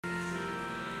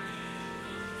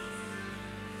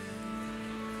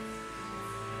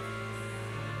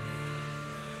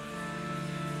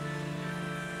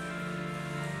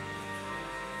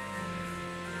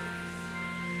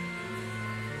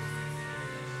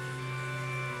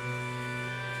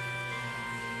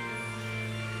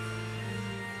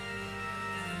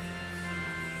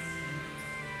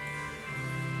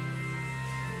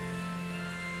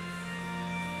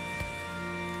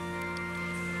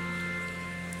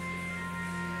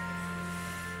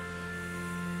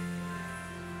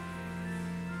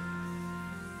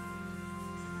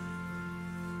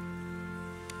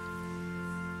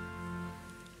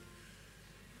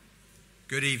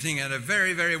Good evening and a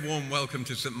very, very warm welcome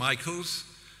to St. Michael's.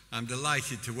 I'm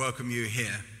delighted to welcome you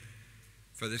here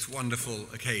for this wonderful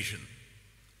occasion.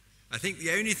 I think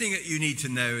the only thing that you need to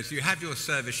know is you have your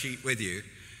service sheet with you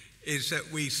is that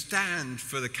we stand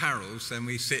for the carols and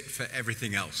we sit for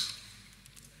everything else.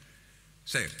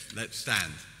 So let's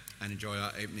stand and enjoy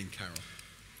our opening carol.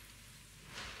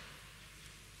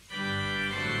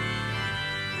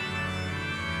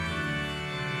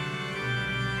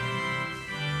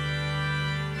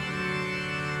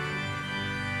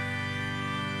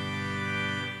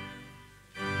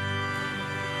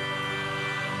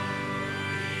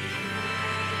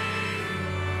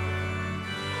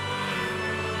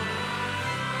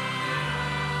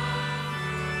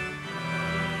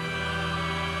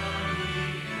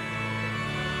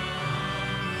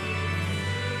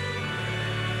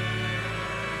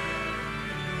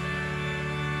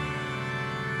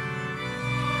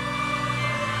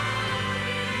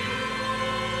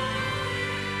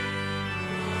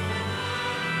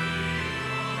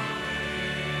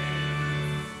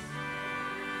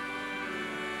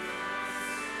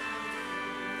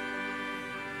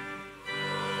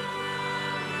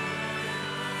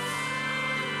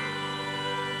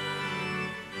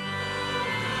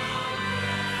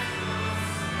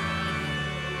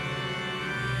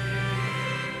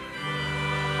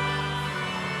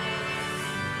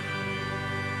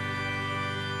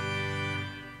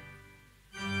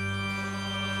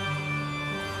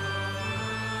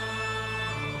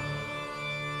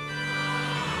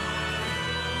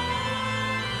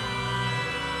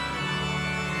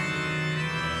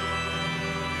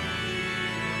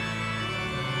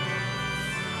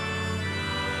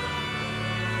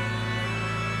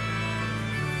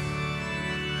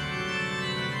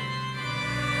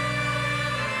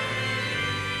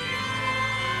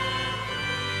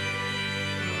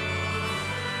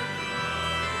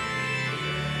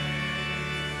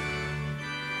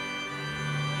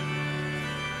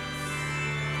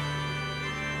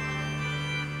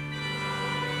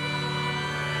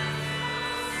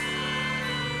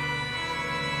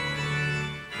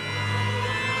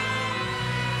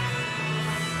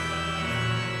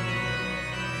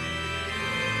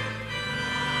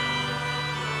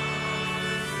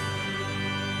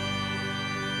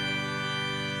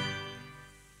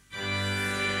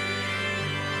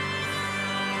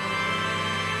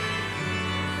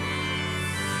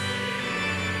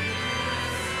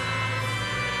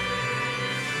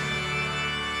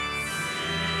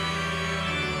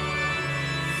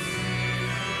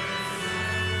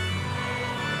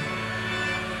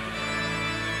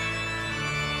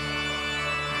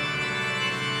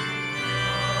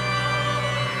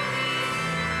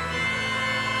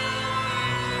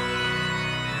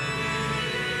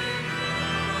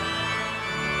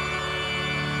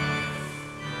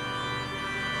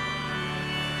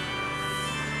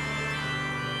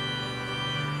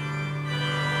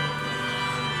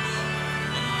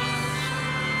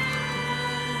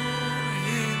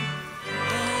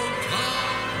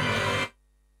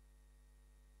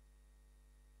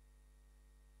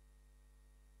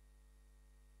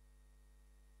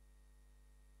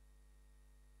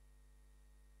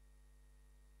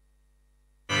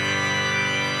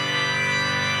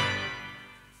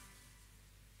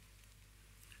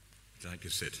 I'd like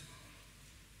to sit.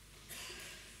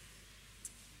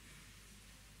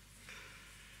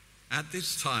 At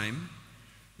this time,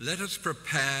 let us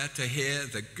prepare to hear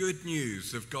the good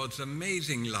news of God's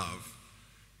amazing love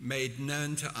made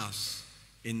known to us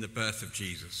in the birth of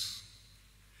Jesus.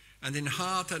 And in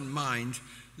heart and mind,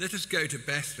 let us go to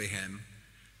Bethlehem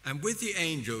and with the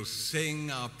angels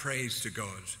sing our praise to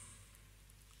God.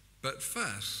 But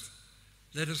first,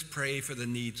 let us pray for the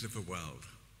needs of the world,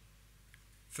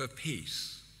 for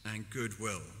peace and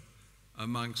goodwill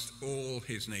amongst all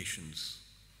his nations,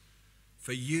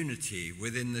 for unity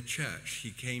within the church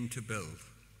he came to build,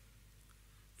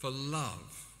 for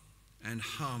love and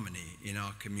harmony in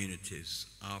our communities,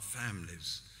 our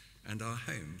families, and our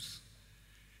homes,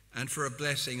 and for a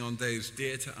blessing on those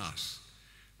dear to us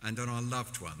and on our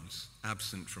loved ones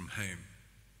absent from home.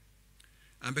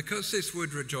 And because this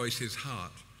would rejoice his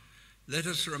heart, let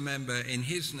us remember in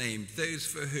his name those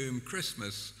for whom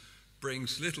Christmas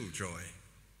brings little joy,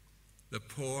 the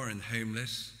poor and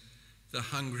homeless, the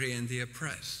hungry and the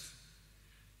oppressed,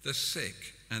 the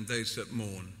sick and those that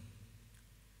mourn,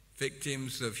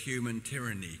 victims of human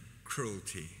tyranny,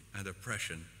 cruelty and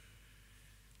oppression,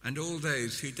 and all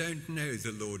those who don't know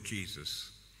the Lord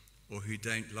Jesus or who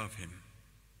don't love him.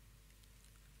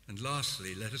 And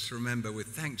lastly, let us remember with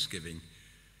thanksgiving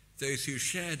those who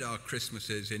shared our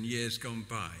Christmases in years gone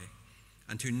by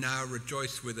and who now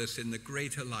rejoice with us in the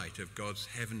greater light of God's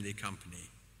heavenly company.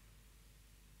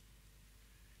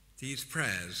 These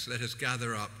prayers let us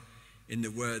gather up in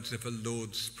the words of a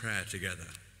Lord's Prayer together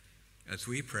as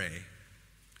we pray,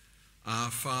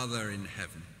 Our Father in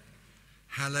heaven,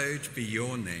 hallowed be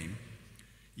your name.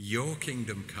 Your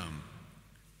kingdom come.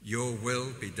 Your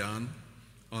will be done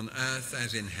on earth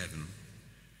as in heaven.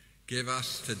 Give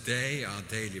us today our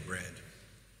daily bread.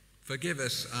 Forgive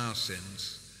us our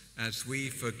sins as we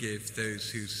forgive those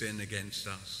who sin against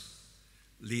us.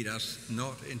 Lead us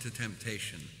not into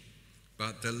temptation,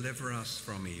 but deliver us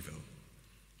from evil.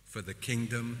 For the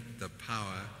kingdom, the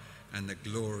power, and the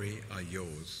glory are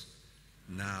yours,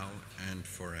 now and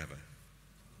forever.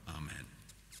 Amen.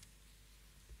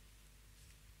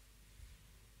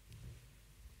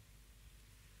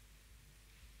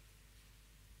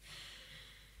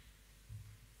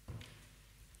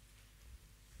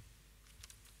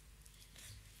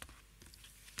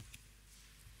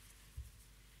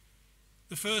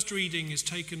 The first reading is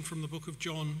taken from the book of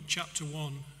John, chapter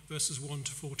 1, verses 1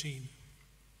 to 14.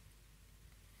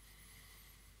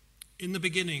 In the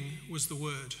beginning was the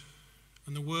Word,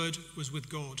 and the Word was with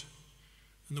God,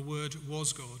 and the Word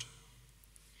was God.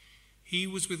 He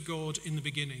was with God in the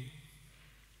beginning.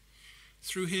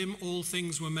 Through him all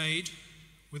things were made.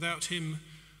 Without him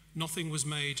nothing was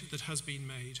made that has been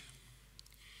made.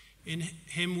 In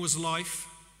him was life,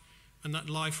 and that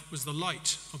life was the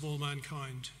light of all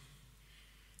mankind.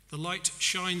 The light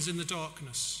shines in the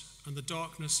darkness, and the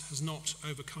darkness has not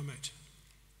overcome it.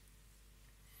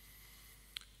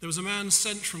 There was a man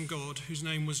sent from God whose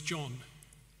name was John.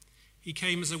 He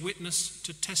came as a witness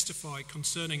to testify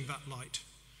concerning that light,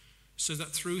 so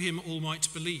that through him all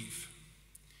might believe.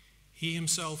 He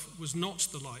himself was not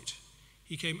the light.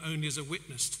 He came only as a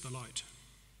witness to the light.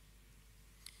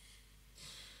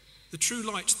 The true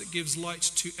light that gives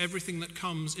light to everything that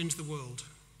comes into the world.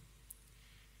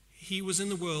 He was in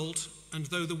the world, and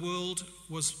though the world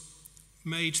was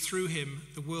made through him,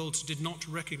 the world did not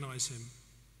recognize him.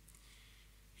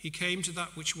 He came to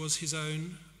that which was his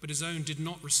own, but his own did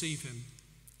not receive him.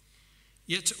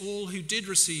 Yet to all who did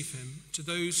receive him, to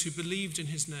those who believed in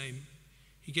his name,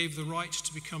 he gave the right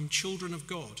to become children of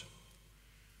God,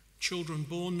 children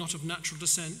born not of natural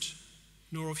descent,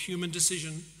 nor of human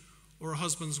decision or a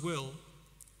husband's will,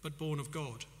 but born of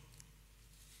God.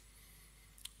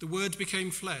 The Word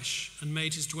became flesh and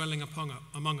made his dwelling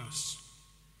among us.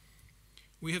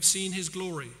 We have seen his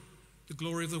glory, the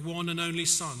glory of the one and only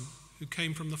Son, who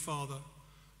came from the Father,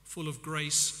 full of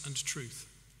grace and truth.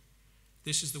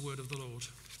 This is the word of the Lord.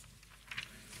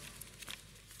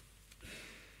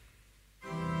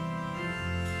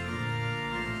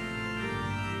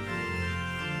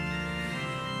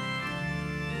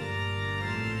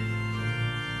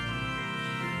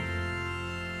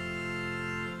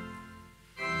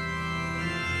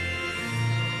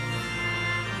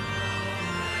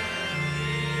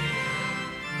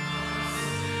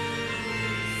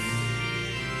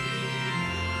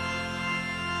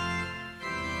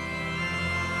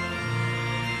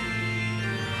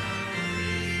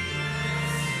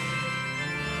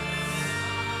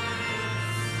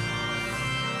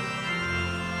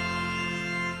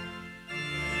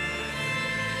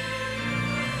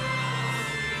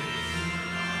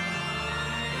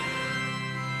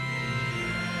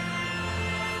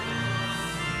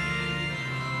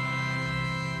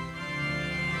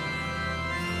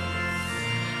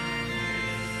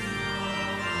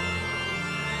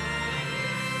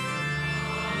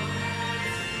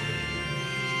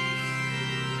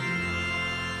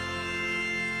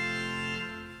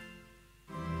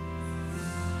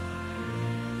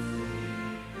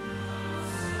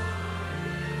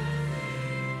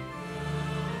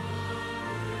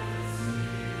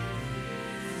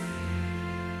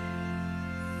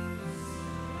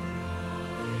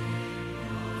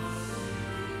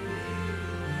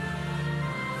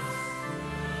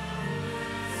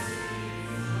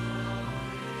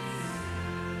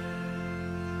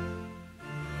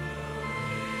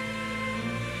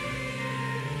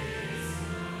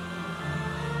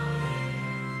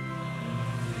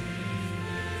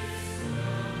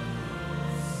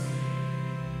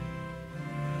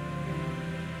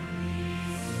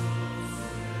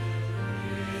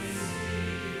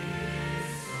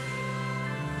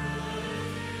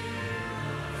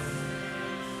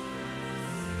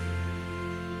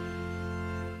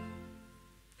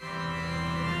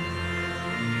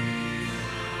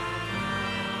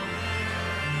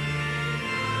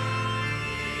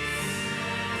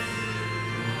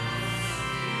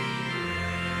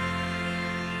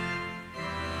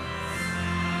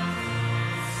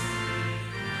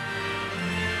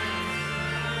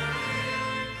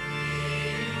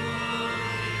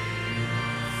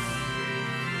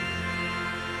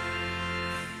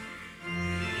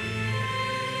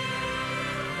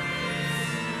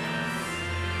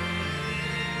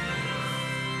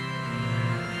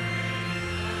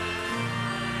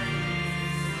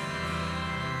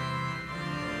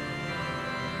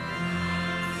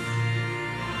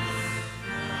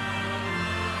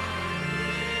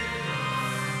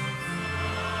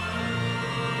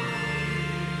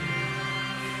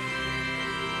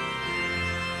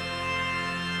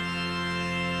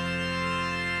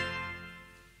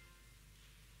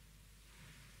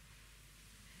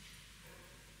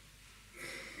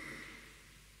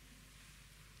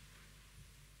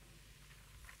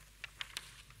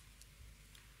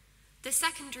 The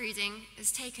second reading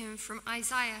is taken from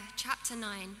Isaiah chapter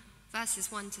 9, verses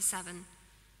 1 to 7.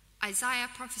 Isaiah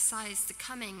prophesies the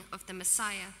coming of the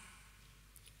Messiah.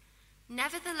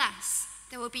 Nevertheless,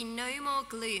 there will be no more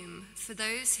gloom for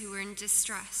those who were in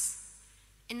distress.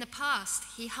 In the past,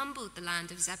 he humbled the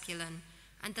land of Zebulun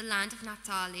and the land of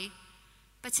Naphtali,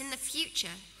 but in the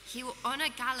future, he will honor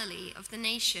Galilee of the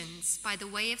nations by the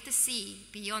way of the sea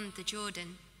beyond the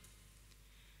Jordan.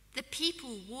 The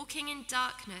people walking in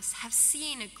darkness have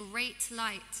seen a great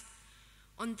light.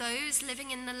 On those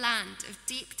living in the land of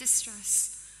deep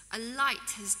distress, a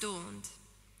light has dawned.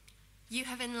 You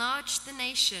have enlarged the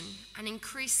nation and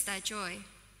increased their joy.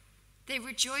 They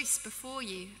rejoice before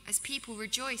you as people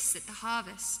rejoice at the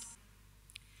harvest.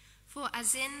 For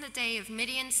as in the day of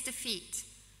Midian's defeat,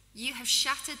 you have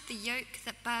shattered the yoke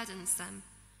that burdens them,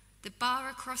 the bar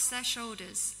across their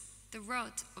shoulders, the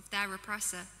rod of their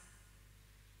oppressor.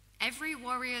 Every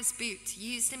warrior's boot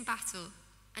used in battle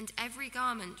and every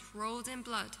garment rolled in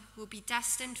blood will be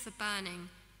destined for burning,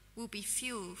 will be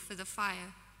fuel for the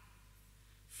fire.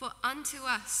 For unto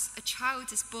us a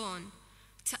child is born,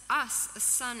 to us a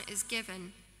son is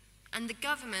given, and the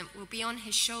government will be on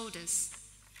his shoulders.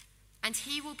 And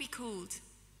he will be called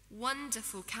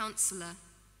Wonderful Counselor,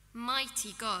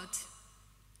 Mighty God,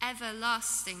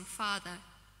 Everlasting Father,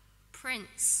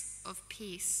 Prince of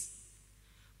Peace.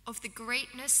 Of the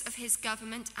greatness of his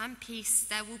government and peace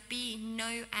there will be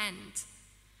no end.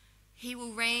 He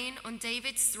will reign on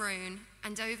David's throne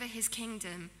and over his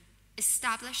kingdom,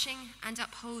 establishing and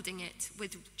upholding it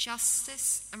with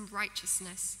justice and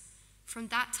righteousness from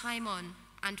that time on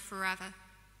and forever.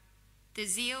 The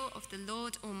zeal of the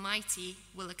Lord Almighty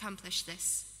will accomplish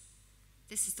this.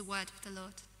 This is the word of the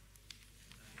Lord.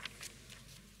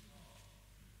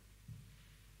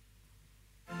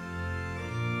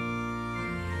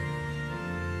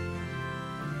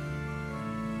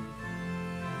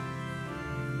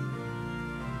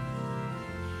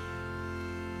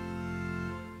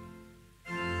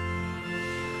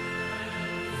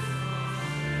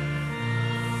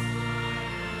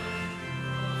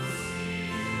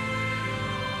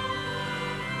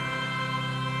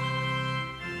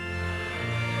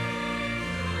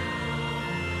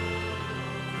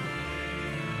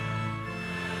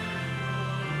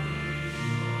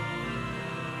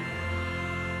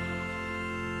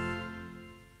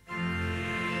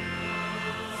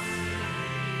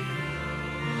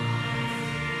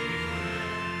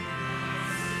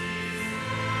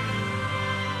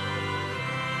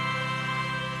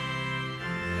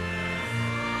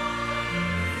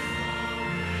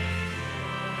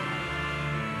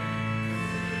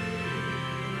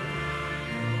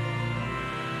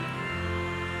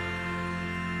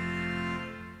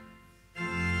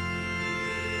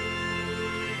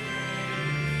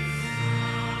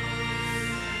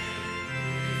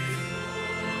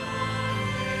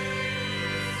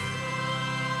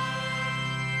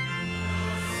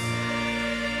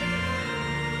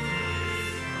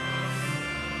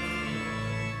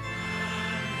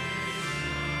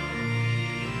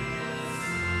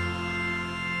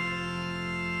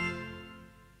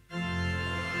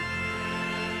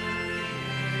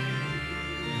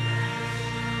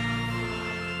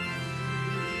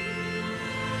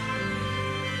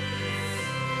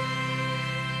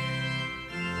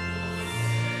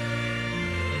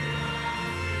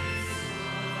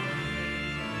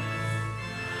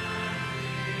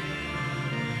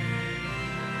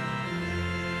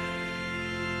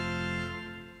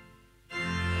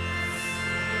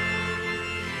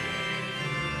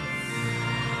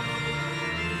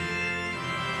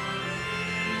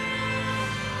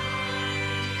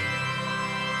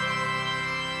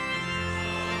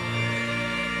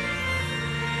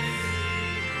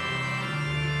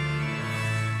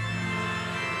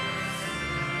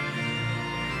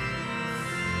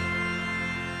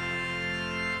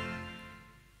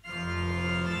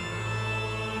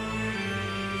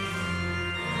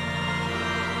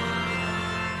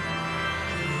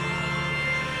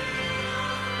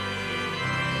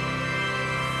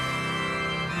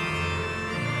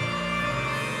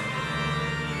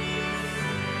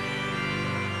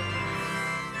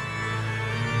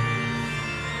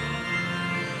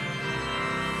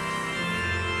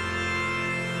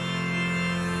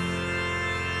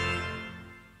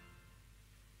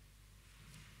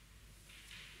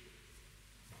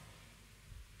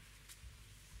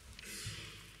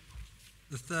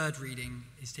 The third reading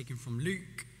is taken from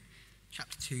Luke,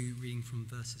 chapter 2, reading from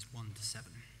verses 1 to 7.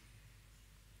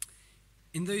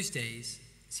 In those days,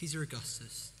 Caesar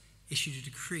Augustus issued a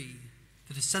decree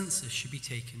that a census should be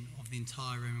taken of the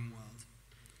entire Roman world.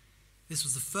 This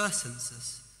was the first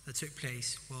census that took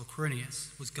place while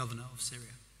Quirinius was governor of Syria.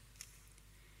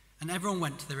 And everyone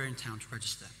went to their own town to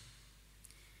register.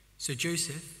 So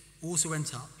Joseph also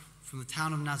went up from the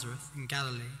town of Nazareth in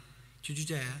Galilee to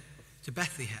Judea to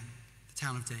Bethlehem, the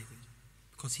town of David,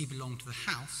 because he belonged to the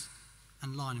house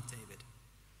and line of David.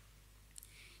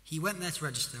 He went there to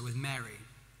register with Mary,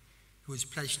 who was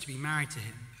pledged to be married to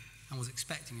him and was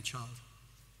expecting a child.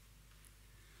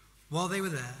 While they were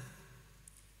there,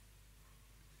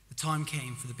 the time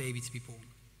came for the baby to be born,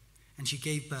 and she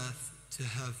gave birth to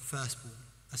her firstborn,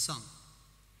 a son.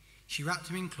 She wrapped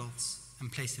him in cloths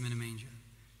and placed him in a manger,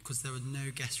 because there were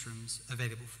no guest rooms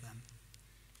available for them.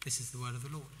 This is the word of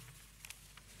the Lord.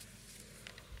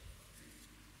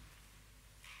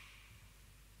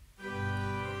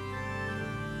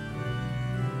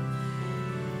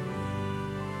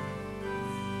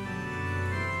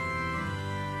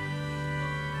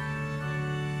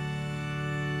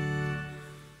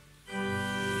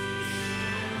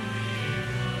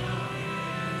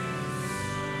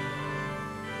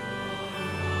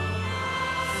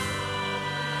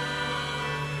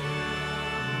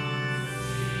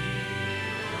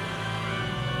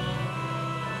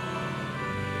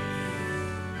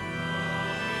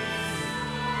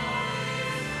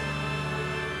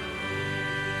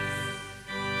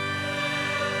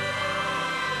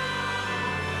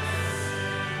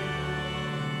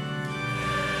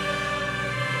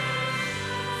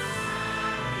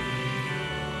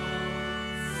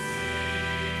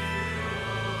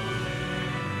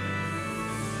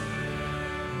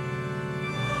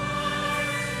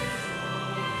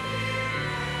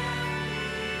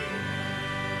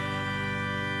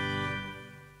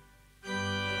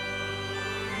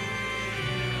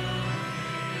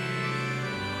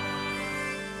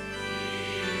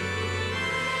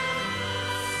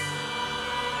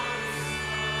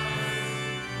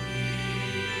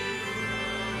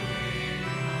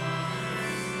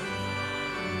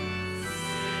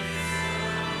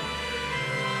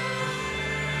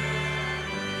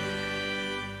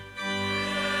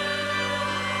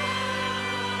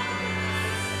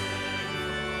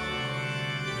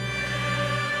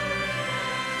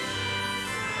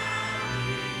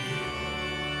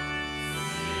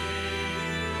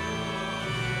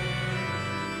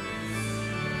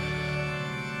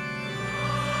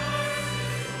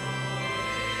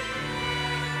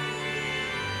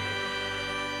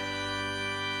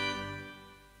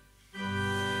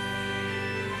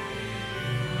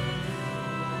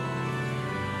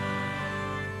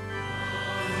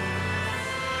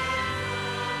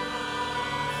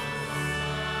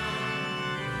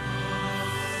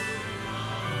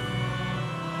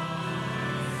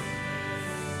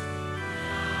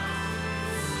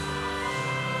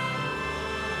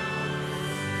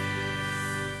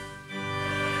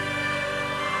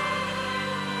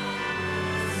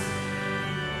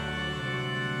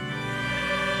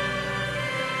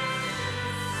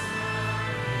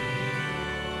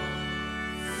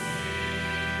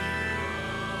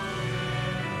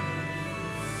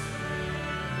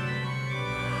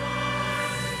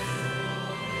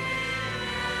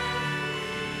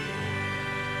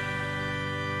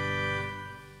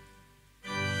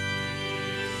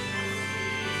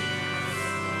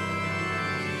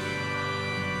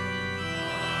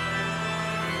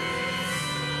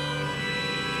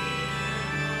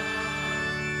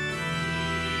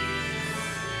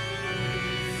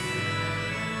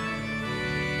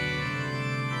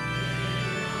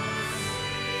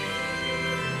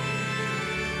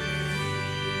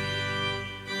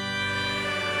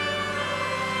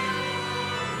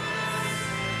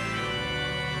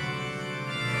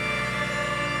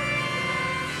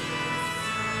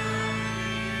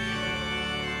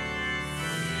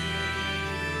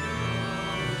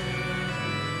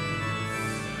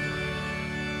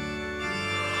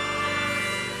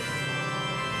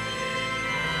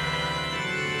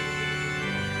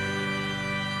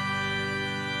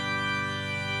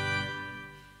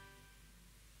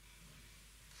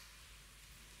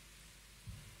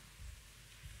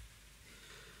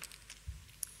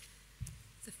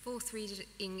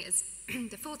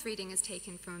 The fourth reading is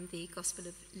taken from the Gospel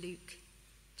of Luke,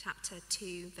 chapter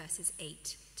 2, verses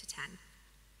 8 to 10.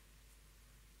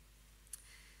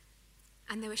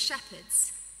 And there were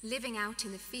shepherds living out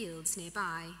in the fields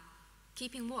nearby,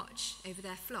 keeping watch over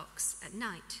their flocks at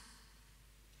night.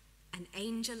 An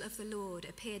angel of the Lord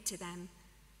appeared to them,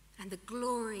 and the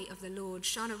glory of the Lord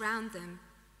shone around them,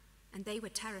 and they were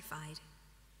terrified.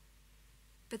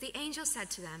 But the angel said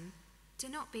to them, "Do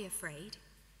not be afraid.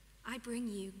 I bring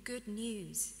you good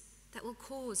news that will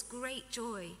cause great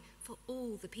joy for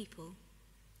all the people.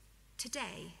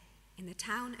 Today, in the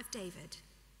town of David,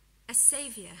 a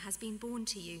Saviour has been born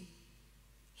to you.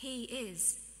 He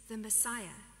is the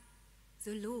Messiah,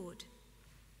 the Lord.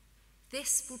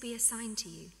 This will be a sign to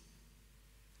you.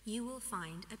 You will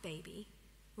find a baby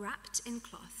wrapped in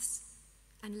cloths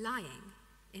and lying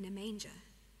in a manger."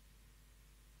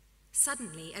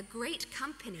 Suddenly, a great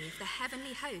company of the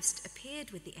heavenly host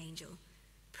appeared with the angel,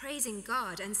 praising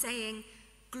God and saying,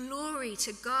 "Glory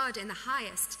to God in the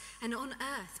highest, and on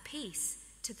earth peace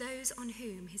to those on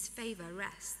whom his favor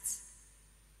rests."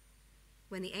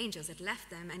 When the angels had left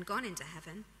them and gone into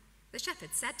heaven, the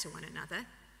shepherds said to one another,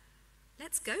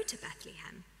 "Let's go to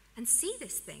Bethlehem and see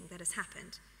this thing that has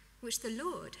happened, which the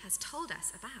Lord has told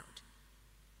us about."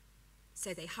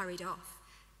 So they hurried off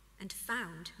and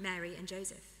found Mary and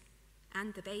Joseph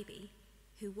and the baby,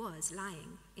 who was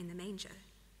lying in the manger.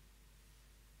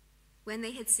 When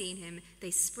they had seen him,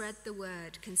 they spread the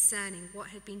word concerning what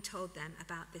had been told them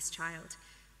about this child,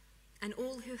 and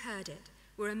all who heard it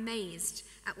were amazed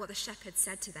at what the shepherds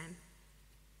said to them.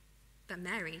 But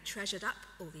Mary treasured up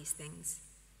all these things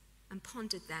and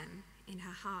pondered them in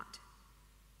her heart.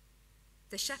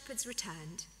 The shepherds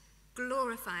returned,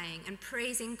 glorifying and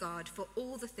praising God for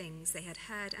all the things they had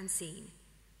heard and seen,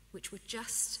 which were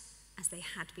just as they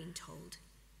had been told.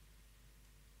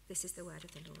 This is the word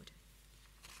of the Lord.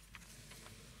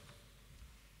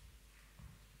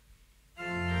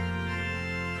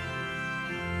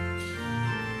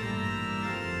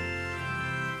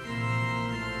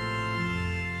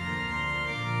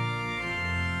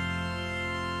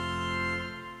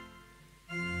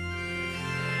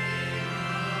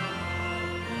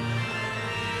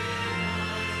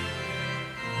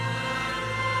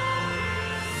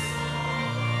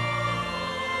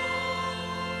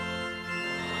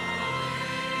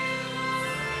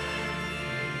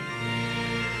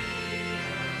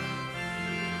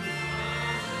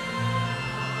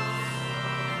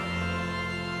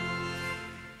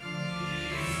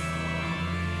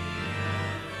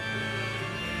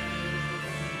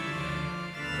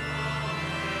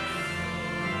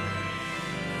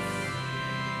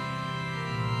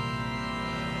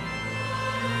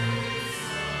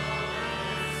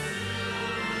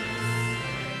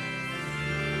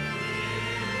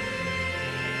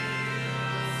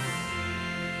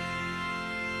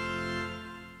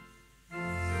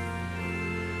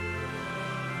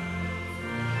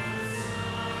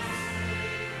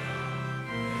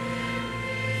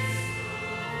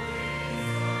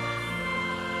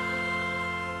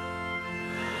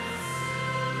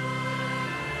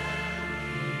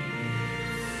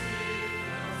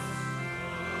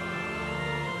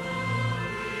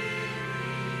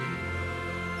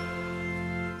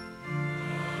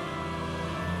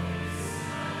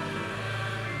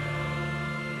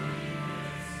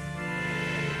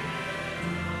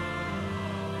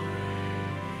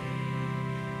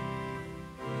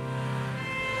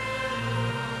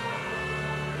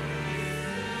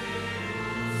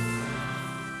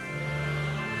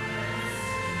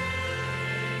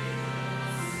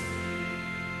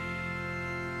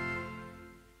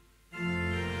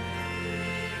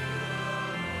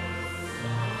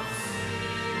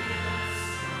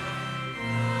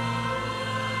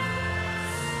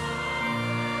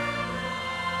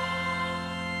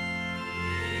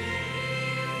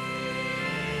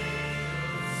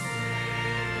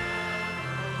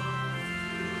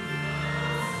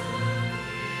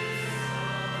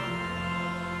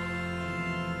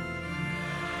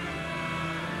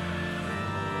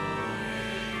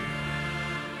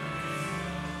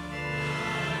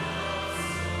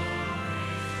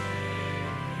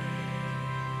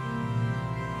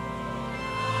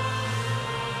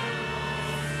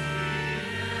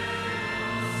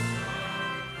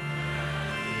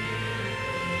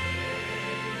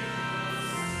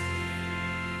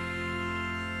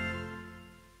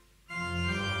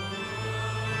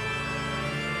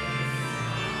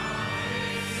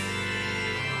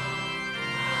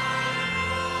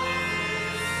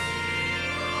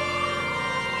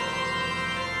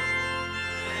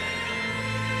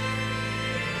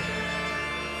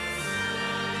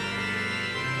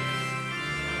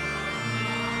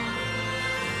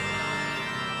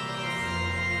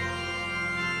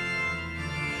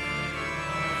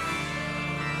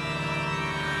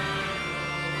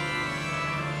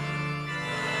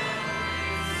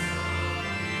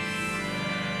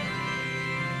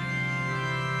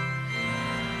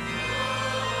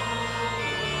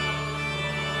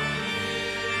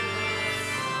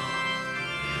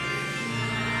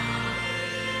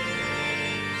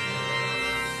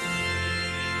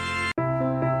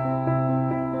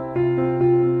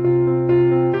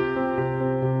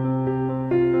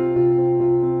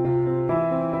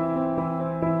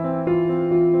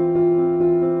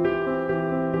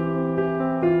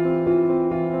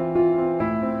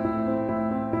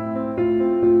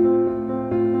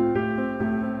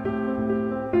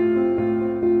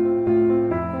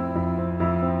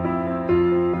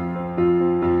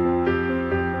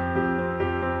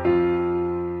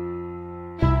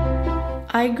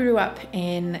 I grew up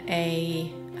in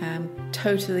a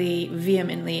totally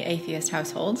vehemently atheist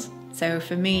household. So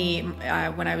for me,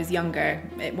 when I was younger,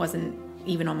 it wasn't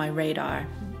even on my radar,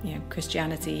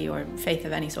 Christianity or faith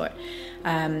of any sort.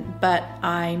 But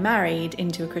I married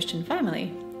into a Christian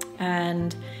family,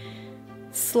 and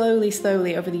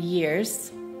slowly over the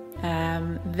years,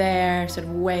 their sort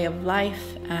of way of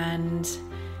life and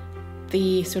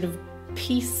the sort of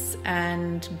peace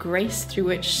and grace through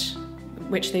which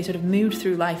they sort of moved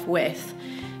through life with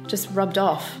just rubbed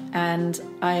off, and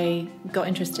I got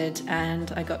interested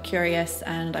and I got curious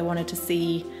and I wanted to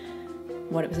see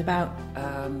what it was about.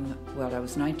 Well, I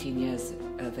was 19 years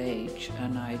of age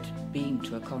and I'd been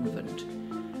to a convent,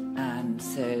 and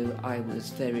so I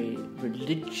was very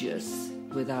religious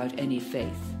without any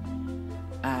faith.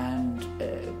 And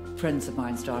friends of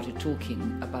mine started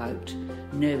talking about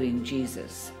knowing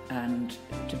Jesus, and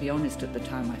to be honest, at the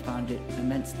time I found it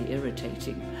immensely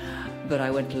irritating, but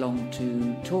I went along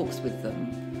to talks with them,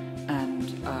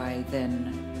 and I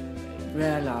then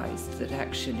realised that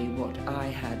actually what I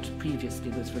had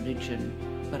previously was religion,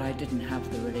 but I didn't have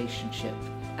the relationship,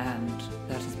 and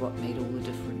that is what made all the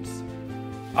difference.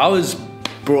 I was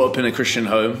brought up in a Christian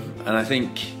home, and I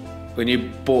think when you're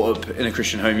brought up in a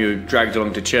Christian home, you're dragged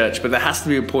along to church, but there has to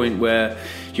be a point where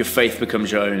your faith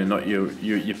becomes your own and not your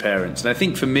parents. And I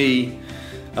think for me,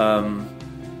 I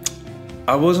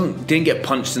didn't get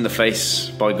punched in the face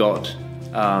by God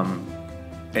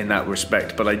in that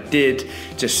respect, but I did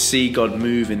just see God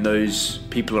move in those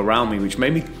people around me, which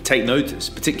made me take notice,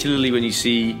 particularly when you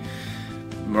see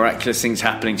miraculous things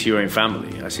happening to your own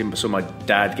family. I saw my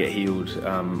dad get healed,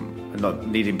 and not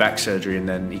needing back surgery, and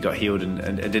then he got healed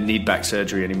and didn't need back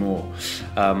surgery anymore.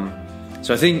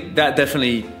 So I think that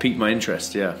definitely piqued my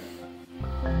interest, yeah.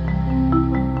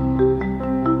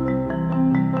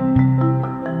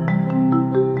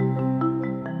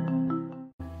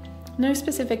 No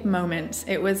specific moment.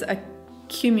 It was a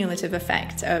cumulative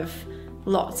effect of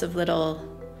lots of little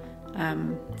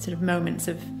sort of moments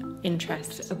of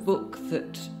interest. A book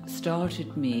that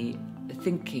started me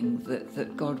thinking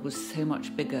that God was so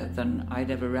much bigger than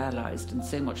I'd ever realised and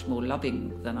so much more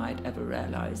loving than I'd ever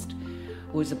realised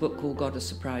was a book called God of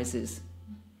Surprises.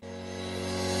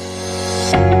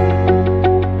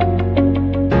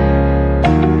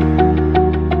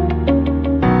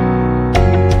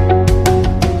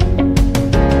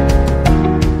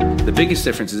 The biggest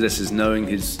difference is knowing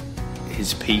his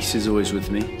peace is always with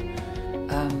me.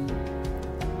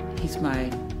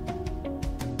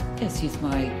 He's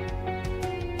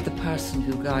the person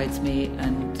who guides me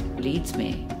and leads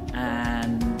me,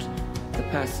 and the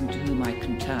person to whom I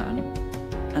can turn,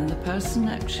 and the person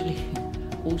actually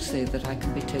also that I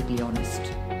can be totally honest.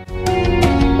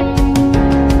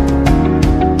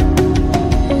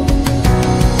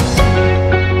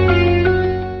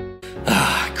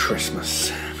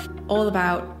 Christmas. All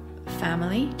about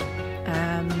family,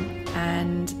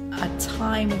 and a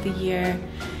time of the year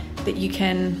that you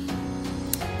can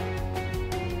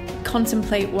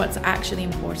contemplate what's actually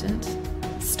important,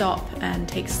 stop and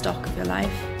take stock of your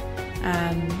life,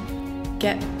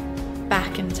 get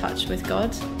back in touch with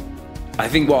God. I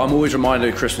think what I'm always reminded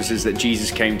of Christmas is that Jesus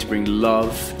came to bring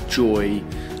love, joy,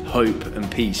 hope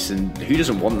and peace, and who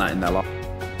doesn't want that in their life?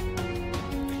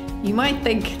 You might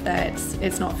think that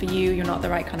it's not for you, you're not the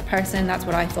right kind of person. That's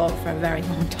what I thought for a very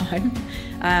long time.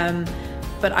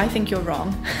 But I think you're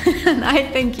wrong, and I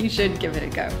think you should give it a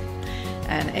go.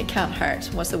 And it can't hurt.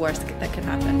 What's the worst that can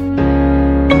happen?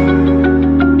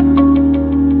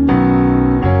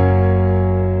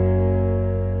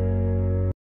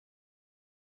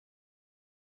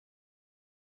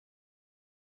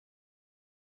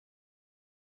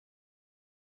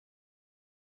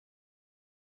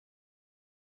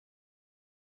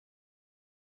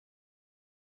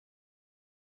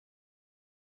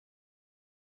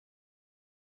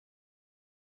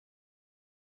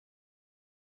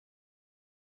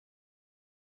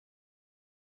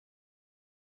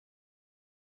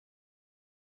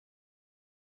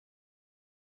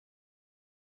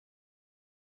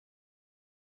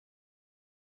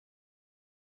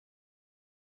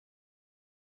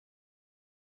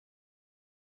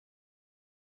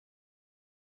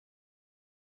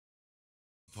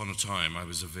 Upon a time, I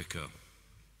was a vicar,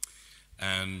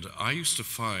 and I used to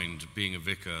find, being a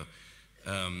vicar,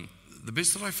 the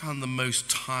bits that I found the most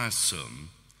tiresome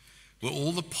were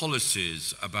all the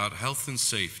policies about health and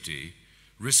safety,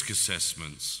 risk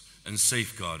assessments, and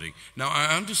safeguarding. Now,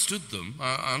 I understood them,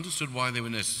 I understood why they were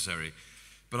necessary,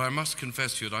 but I must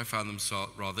confess to you that I found them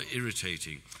rather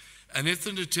irritating. And if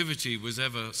the Nativity was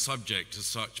ever subject to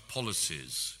such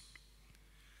policies,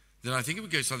 then I think it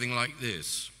would go something like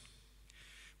this.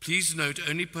 Please note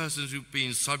only persons who've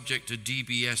been subject to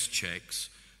DBS checks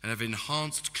and have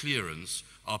enhanced clearance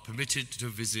are permitted to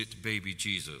visit baby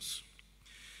Jesus.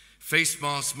 Face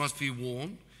masks must be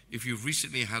worn if you've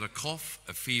recently had a cough,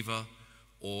 a fever,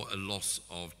 or a loss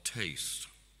of taste.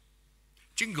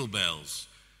 Jingle bells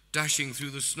dashing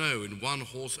through the snow in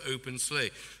one-horse open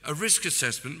sleigh. A risk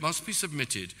assessment must be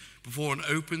submitted before an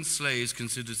open sleigh is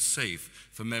considered safe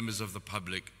for members of the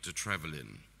public to travel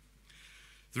in.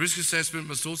 The risk assessment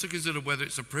must also consider whether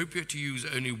it's appropriate to use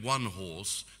only one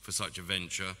horse for such a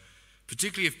venture,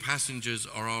 particularly if passengers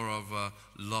are of a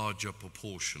larger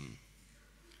proportion.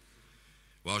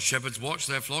 While shepherds watch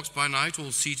their flocks by night,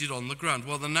 all seated on the ground,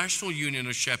 while the National Union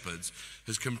of Shepherds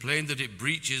has complained that it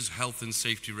breaches health and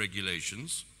safety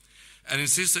regulations and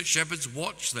insists that shepherds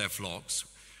watch their flocks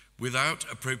without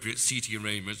appropriate seating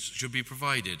arrangements should be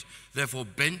provided. Therefore,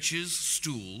 benches,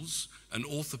 stools, and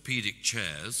orthopedic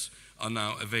chairs are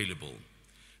now available,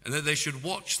 and that they should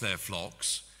watch their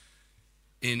flocks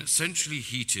in centrally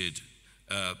heated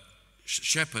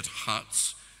shepherd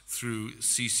huts through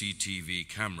CCTV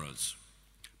cameras.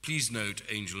 Please note,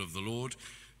 Angel of the Lord,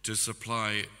 to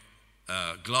supply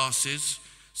glasses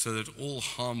so that all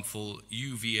harmful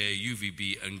UVA,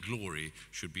 UVB, and glory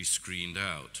should be screened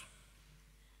out.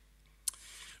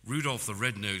 Rudolph the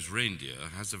red-nosed reindeer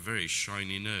has a very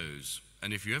shiny nose,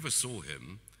 and if you ever saw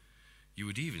him, you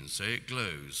would even say it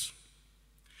glows.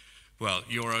 Well,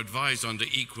 you're advised under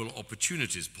equal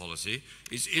opportunities policy,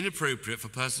 it's inappropriate for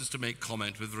persons to make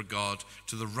comment with regard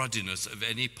to the ruddiness of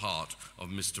any part of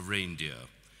Mr. Reindeer.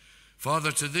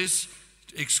 Further to this,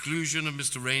 exclusion of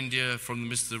Mr. Reindeer from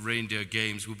the Mr. Reindeer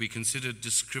Games will be considered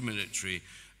discriminatory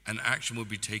and action will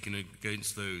be taken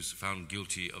against those found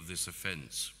guilty of this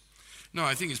offence. Now,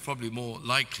 I think it's probably more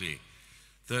likely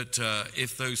that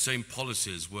if those same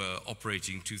policies were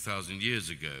operating 2,000 years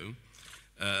ago,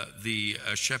 the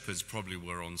shepherds probably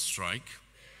were on strike.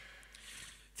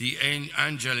 The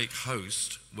angelic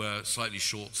host were slightly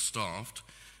short-staffed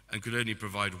and could only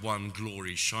provide one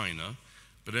glory shiner,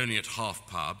 but only at half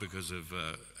power because of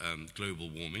global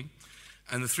warming.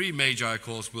 And the three magi, of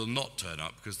course, will not turn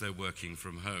up because they're working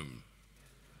from home.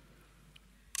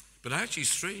 But actually,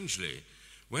 strangely,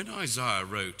 when Isaiah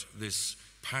wrote this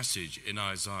passage in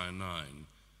Isaiah 9,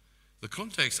 the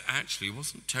context actually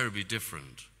wasn't terribly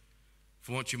different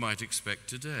from what you might expect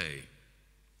today.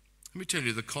 Let me tell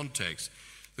you the context.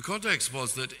 The context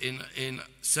was that in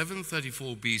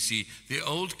 734 BC, the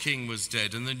old king was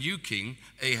dead, and the new king,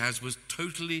 Ahaz, was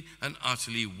totally and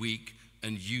utterly weak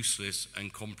and useless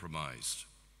and compromised.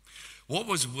 What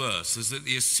was worse is that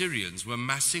the Assyrians were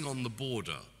massing on the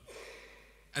border,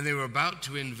 and they were about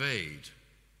to invade.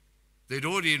 They'd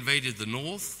already invaded the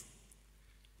north,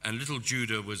 and little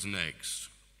Judah was next.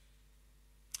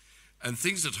 And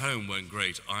things at home weren't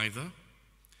great either.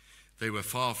 They were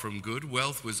far from good.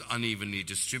 Wealth was unevenly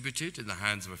distributed in the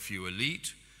hands of a few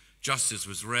elite. Justice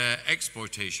was rare,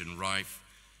 exploitation rife,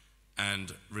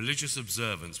 and religious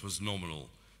observance was nominal.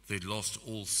 They'd lost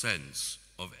all sense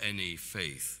of any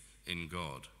faith in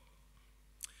God.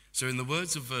 So in the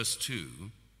words of verse 2,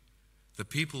 the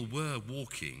people were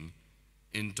walking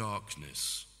in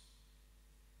darkness.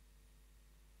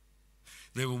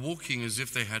 They were walking as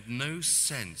if they had no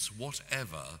sense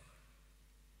whatever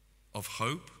of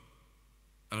hope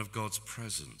and of God's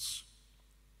presence.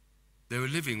 They were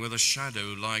living with a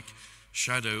shadow like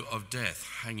shadow of death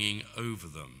hanging over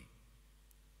them.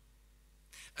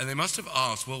 And they must have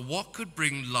asked, well, what could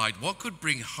bring light, what could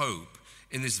bring hope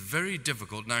in this very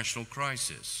difficult national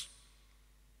crisis?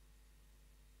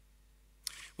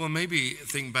 Well, maybe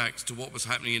think back to what was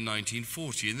happening in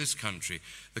 1940 in this country.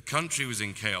 The country was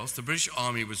in chaos. The British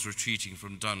Army was retreating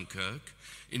from Dunkirk.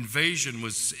 Invasion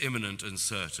was imminent and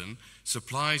certain.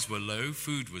 Supplies were low,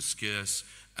 food was scarce,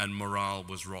 and morale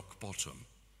was rock bottom.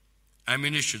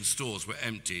 Ammunition stores were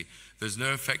empty. There's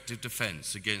no effective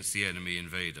defense against the enemy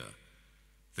invader.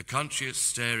 The country is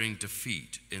staring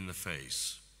defeat in the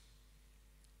face.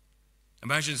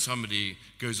 Imagine somebody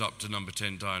goes up to number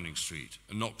 10 Downing Street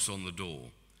and knocks on the door,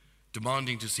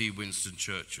 demanding to see Winston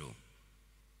Churchill.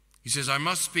 He says, I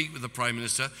must speak with the Prime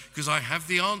Minister because I have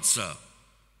the answer.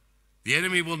 The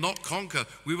enemy will not conquer.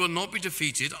 We will not be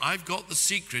defeated. I've got the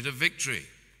secret of victory.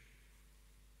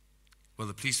 Well,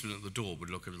 the policeman at the door would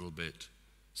look a little bit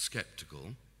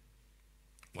skeptical.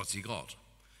 What's he got?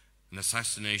 An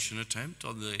assassination attempt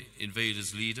on the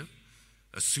invaders' leader?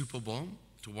 A super bomb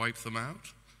to wipe them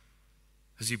out?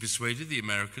 Has he persuaded the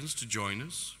Americans to join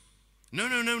us? No,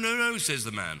 says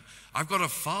the man. I've got a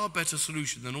far better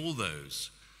solution than all those.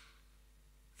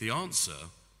 The answer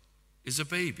is a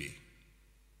baby.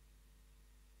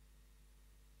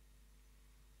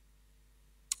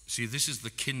 See, this is the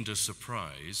kinder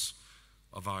surprise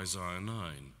of Isaiah 9.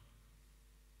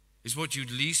 It's what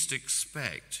you'd least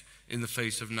expect in the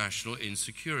face of national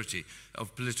insecurity,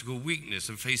 of political weakness,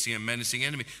 and facing a menacing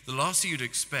enemy. The last thing you'd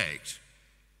expect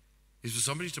is for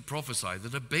somebody to prophesy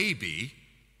that a baby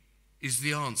is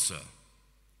the answer.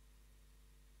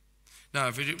 Now,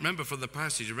 if you remember from the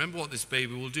passage, remember what this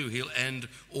baby will do. He'll end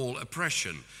all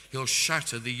oppression. He'll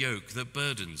shatter the yoke that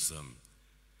burdens them.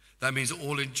 That means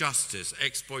all injustice,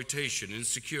 exploitation,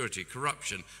 insecurity,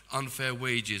 corruption, unfair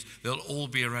wages, they'll all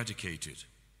be eradicated.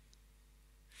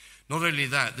 Not only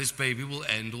that, this baby will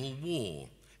end all war.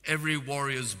 Every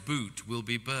warrior's boot will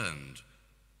be burned.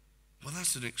 Well,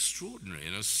 that's an extraordinary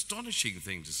and astonishing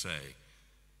thing to say.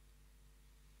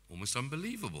 Almost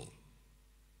unbelievable.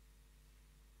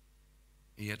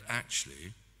 And yet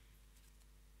actually,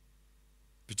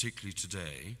 particularly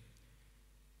today,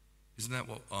 isn't that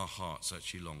what our hearts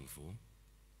actually long for?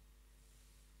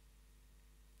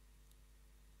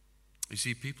 You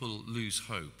see, people lose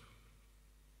hope.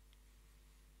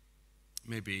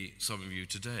 Maybe some of you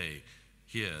today,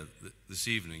 here, this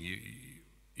evening,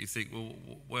 you think,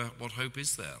 well, what hope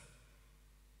is there?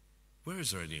 Where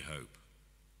is there any hope?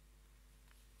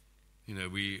 You know,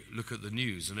 we look at the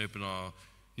news and open our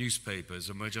newspapers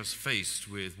and we're just faced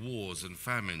with wars and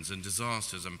famines and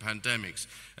disasters and pandemics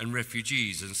and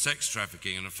refugees and sex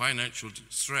trafficking and financial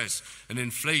stress and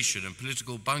inflation and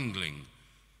political bungling.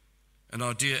 And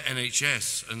our dear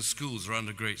NHS and schools are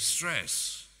under great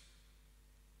stress.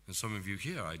 And some of you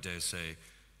here, I dare say,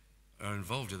 are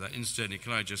involved in that. Incidentally,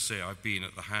 can I just say, I've been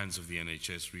at the hands of the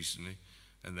NHS recently,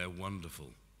 and they're wonderful.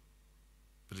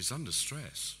 But it's under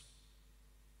stress.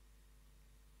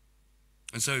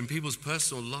 And so in people's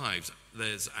personal lives,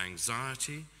 there's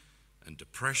anxiety and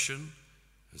depression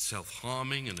and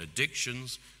self-harming and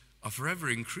addictions are forever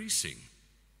increasing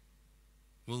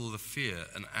with all the fear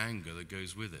and anger that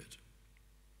goes with it.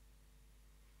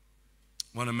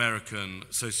 One American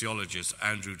sociologist,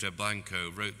 Andrew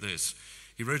DeBlanco, wrote this.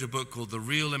 He wrote a book called The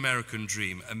Real American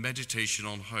Dream, A Meditation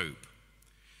on Hope.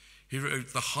 He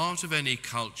wrote, the heart of any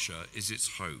culture is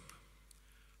its hope.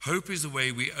 Hope is the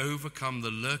way we overcome the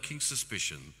lurking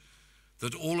suspicion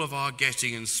that all of our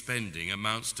getting and spending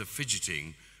amounts to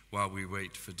fidgeting while we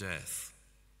wait for death.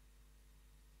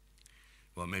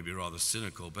 Well, maybe rather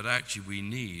cynical, but actually we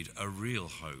need a real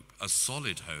hope, a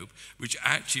solid hope, which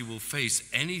actually will face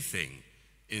anything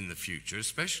in the future,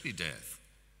 especially death.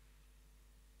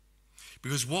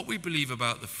 Because what we believe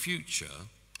about the future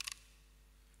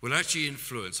will actually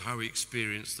influence how we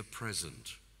experience the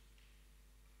present.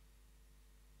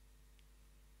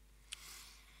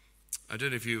 I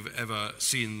don't know if you've ever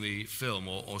seen the film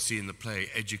or seen the play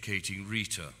Educating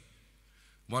Rita.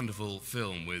 Wonderful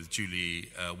film with Julie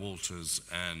Walters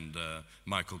and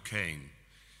Michael Caine.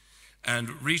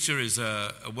 And Rita is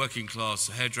a working class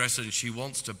hairdresser and she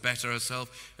wants to better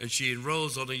herself and she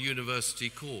enrolls on a university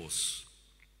course.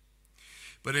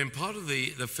 But in part of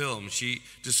the film, she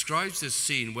describes this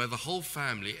scene where the whole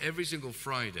family, every single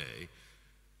Friday,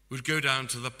 would go down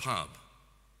to the pub.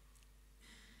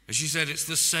 And she said it's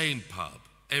the same pub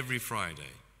every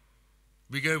Friday.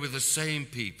 We go with the same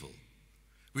people.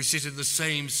 We sit in the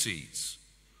same seats.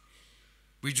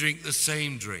 We drink the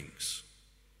same drinks.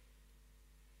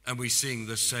 And we sing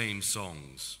the same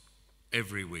songs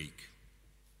every week.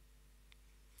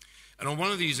 And on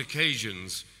one of these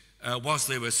occasions, whilst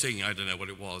they were singing, I don't know what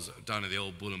it was, down at the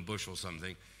old Bull and Bush or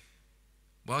something,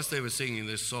 whilst they were singing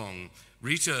this song,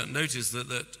 Rita noticed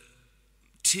that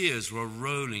tears were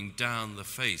rolling down the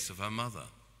face of her mother.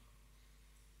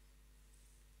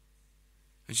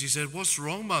 And she said, "What's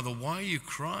wrong, Mother? Why are you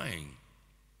crying?"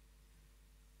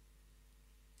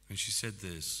 And she said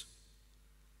this,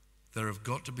 "There have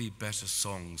got to be better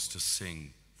songs to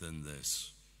sing than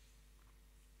this.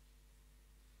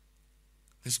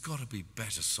 There's got to be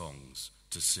better songs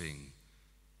to sing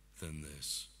than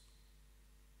this."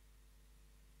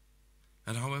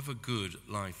 And however good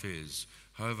life is,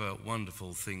 however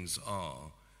wonderful things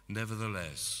are,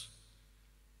 nevertheless,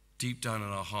 deep down in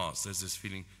our hearts, there's this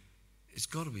feeling, it's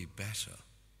got to be better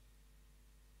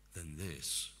than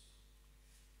this.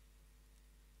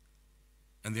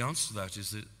 And the answer to that is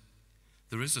that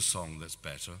there is a song that's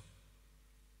better,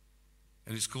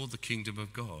 and it's called the Kingdom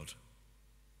of God.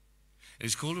 And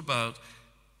it's called about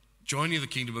joining the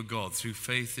kingdom of God through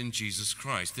faith in Jesus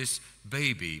Christ, this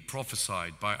baby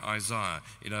prophesied by Isaiah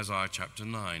in Isaiah chapter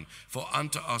 9. For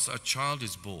unto us a child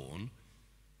is born,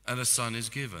 and a son is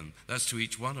given. That's to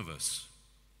each one of us.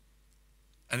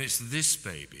 And it's this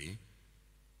baby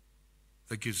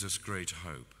that gives us great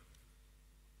hope.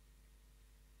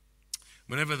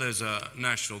 Whenever there's a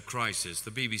national crisis,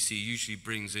 the BBC usually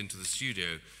brings into the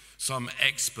studio some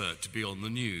expert to be on the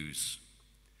news.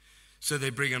 So they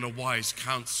bring in a wise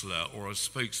counsellor or a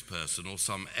spokesperson or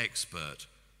some expert,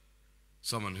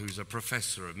 someone who's a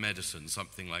professor of medicine,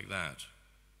 something like that.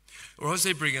 Or else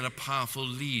they bring in a powerful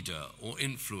leader or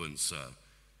influencer,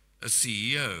 a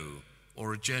CEO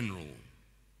or a general.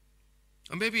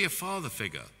 Or maybe a father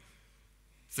figure.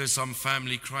 If there's some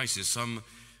family crisis, some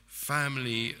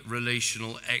family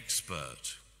relational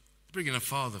expert. Bring in a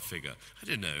father figure. I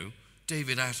don't know,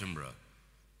 David Attenborough.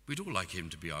 We'd all like him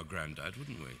to be our granddad,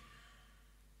 wouldn't we?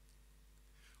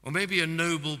 Or maybe a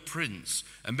noble prince,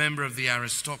 a member of the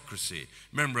aristocracy,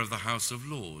 member of the House of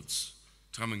Lords,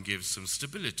 to come and give some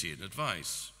stability and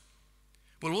advice.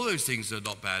 Well, all those things are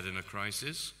not bad in a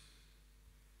crisis.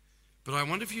 But I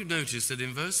wonder if you notice that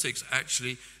in verse 6,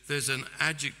 actually, there's an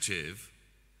adjective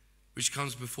which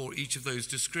comes before each of those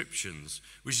descriptions,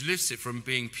 which lifts it from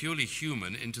being purely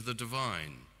human into the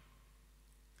divine.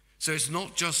 So it's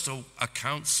not just a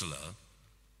counselor,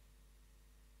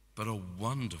 but a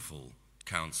wonderful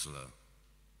counselor.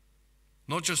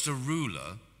 Not just a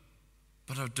ruler,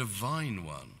 but a divine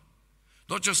one.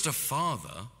 Not just a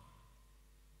father,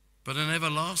 but an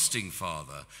everlasting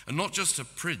father. And not just a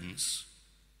prince,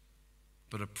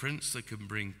 but a prince that can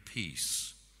bring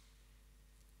peace.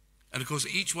 And of course,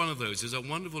 each one of those is a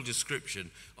wonderful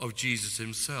description of Jesus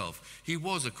himself. He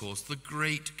was, of course, the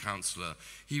great counselor.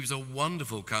 He was a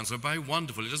wonderful counselor. By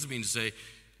wonderful, it doesn't mean to say,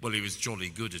 well, he was jolly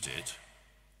good at it.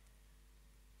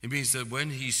 It means that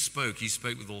when he spoke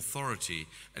with authority,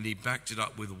 and he backed it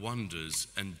up with wonders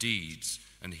and deeds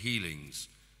and healings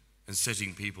and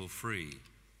setting people free.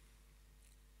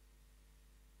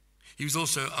 He was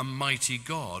also a mighty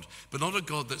God, but not a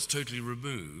God that's totally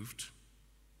removed,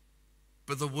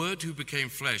 but the Word who became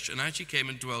flesh and actually came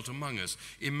and dwelt among us.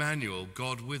 Emmanuel,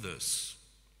 God with us.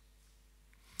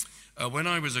 When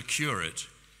I was a curate,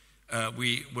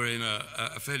 we were in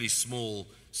a fairly small,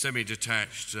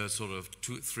 semi-detached sort of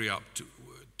 3 up,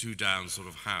 2 down sort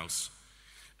of house.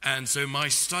 And so my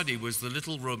study was the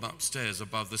little room upstairs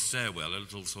above the stairwell, a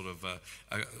little sort of,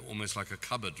 almost like a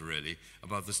cupboard really,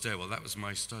 above the stairwell. That was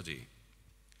my study.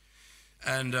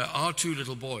 And our 2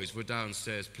 little boys were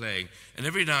downstairs playing. And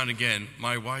every now and again,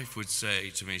 my wife would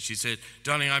say to me, she said,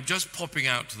 "Darling, I'm just popping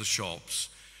out to the shops.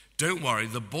 Don't worry,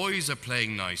 the boys are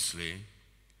playing nicely.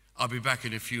 I'll be back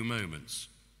in a few moments."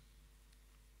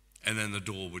 And then the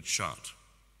door would shut.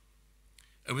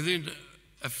 And within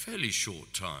a fairly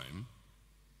short time,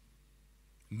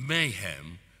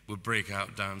 mayhem would break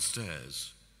out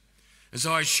downstairs. And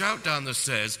so I shout down the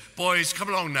stairs, "Boys, come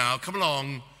along now, come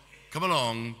along,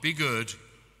 be good."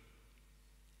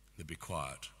 They'd be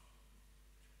quiet.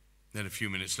 Then a few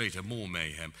minutes later, more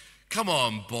mayhem. "Come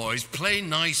on, boys, play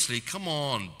nicely, come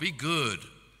on, be good."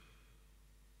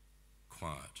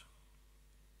 Quiet.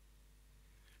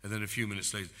 And then a few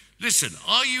minutes later, "Listen,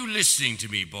 are you listening to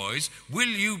me, boys? Will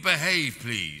you behave,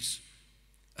 please?"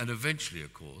 And eventually,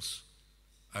 of course,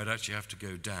 I'd actually have to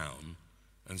go down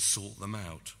and sort them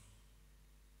out.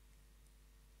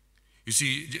 You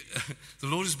see, the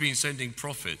Lord has been sending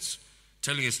prophets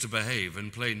telling us to behave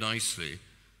and play nicely,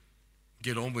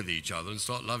 get on with each other and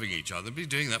start loving each other. He's been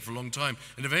doing that for a long time.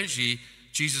 And eventually,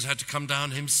 Jesus had to come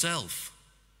down himself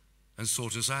and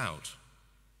sort us out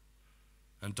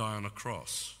and die on a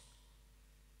cross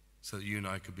so that you and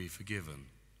I could be forgiven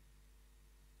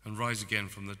and rise again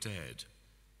from the dead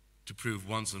to prove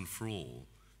once and for all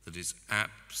that it's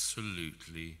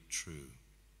absolutely true.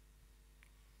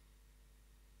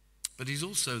 But he's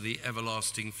also the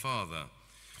everlasting Father.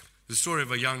 The story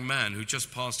of a young man who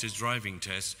just passed his driving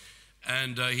test,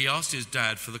 and he asked his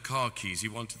dad for the car keys. He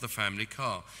wanted the family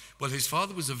car. Well, his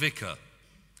father was a vicar,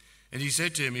 and he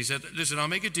said to him, "Listen, I'll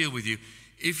make a deal with you.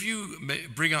 If you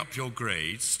bring up your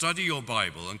grades, study your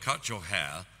Bible, and cut your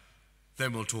hair,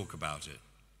 then we'll talk about it."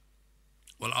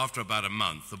 Well, after about a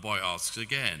month, the boy asks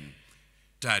again,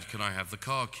 "Dad, can I have the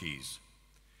car keys?"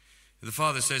 The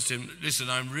father says to him, "Listen,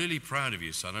 I'm really proud of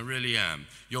you, son, I really am.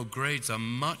 Your grades are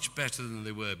much better than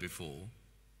they were before.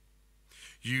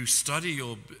 You study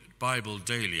your Bible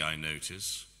daily, I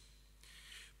notice,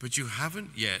 but you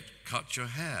haven't yet cut your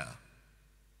hair."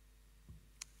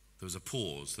 There was a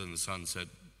pause, then the son said,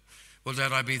 "Well,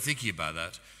 Dad, I've been thinking about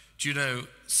that. Do you know,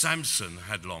 Samson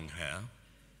had long hair,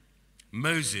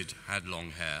 Moses had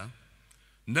long hair,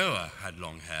 Noah had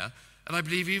long hair, and I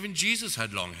believe even Jesus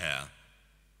had long hair."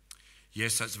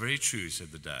 "Yes, that's very true,"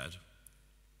 said the dad,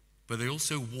 "but they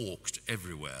also walked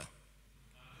everywhere."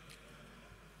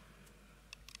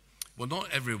 Well, not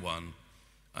everyone,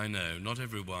 I know, not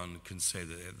everyone can say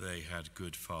that they had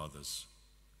good fathers.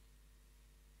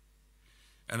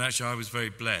 And actually, I was very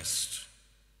blessed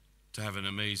to have an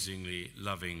amazingly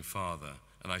loving father,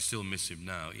 and I still miss him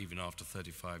now, even after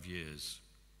 35 years.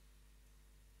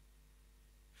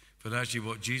 But actually,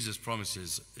 what Jesus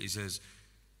promises, he says,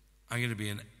 I'm going to be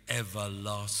an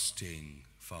everlasting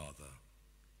father.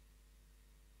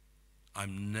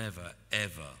 I'm never,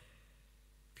 ever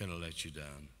going to let you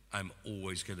down. I'm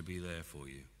always going to be there for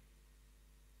you.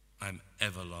 I'm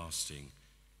everlasting,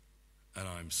 and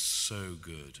I'm so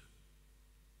good.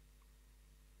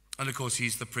 And of course,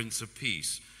 he's the Prince of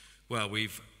Peace. Well, we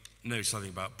know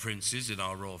something about princes in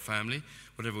our royal family.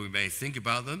 Whatever we may think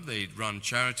about them, they run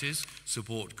charities,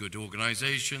 support good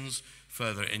organizations,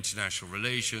 further international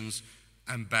relations,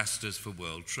 ambassadors for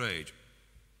world trade.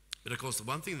 But of course, the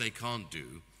one thing they can't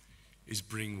do is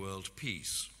bring world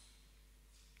peace.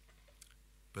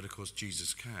 But of course,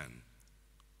 Jesus can.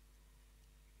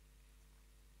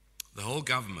 The whole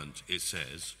government, it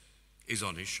says, is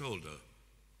on his shoulder.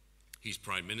 He's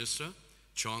Prime Minister,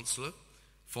 Chancellor,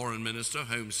 Foreign Minister,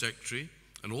 Home Secretary,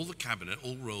 and all the cabinet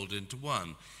all rolled into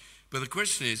one. But the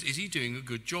question is he doing a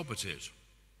good job at it?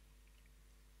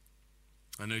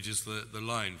 I noticed the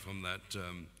line from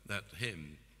that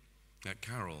hymn, that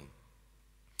carol.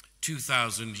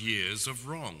 2,000 years of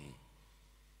wrong.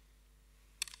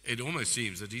 It almost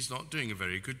seems that he's not doing a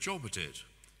very good job at it.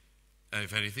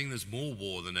 If anything, there's more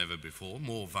war than ever before,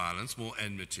 more violence, more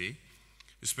enmity,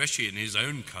 especially in his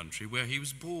own country where he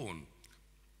was born.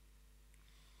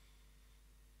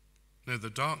 No,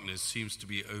 the darkness seems to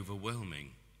be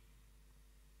overwhelming.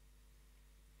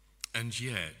 And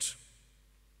yet,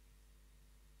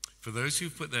 for those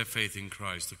who've put their faith in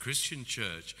Christ, the Christian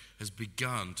church has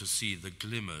begun to see the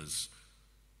glimmers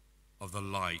of the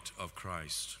light of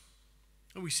Christ.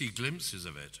 And we see glimpses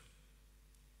of it.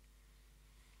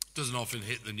 It doesn't often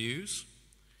hit the news,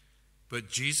 but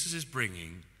Jesus is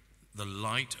bringing the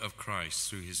light of Christ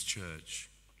through his church.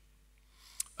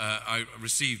 I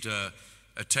received a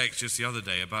text just the other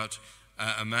day about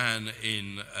a man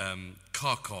in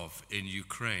Kharkov in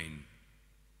Ukraine.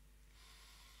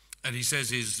 And he says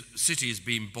his city is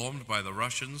being bombed by the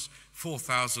Russians,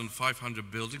 4,500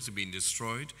 buildings have been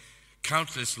destroyed,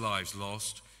 countless lives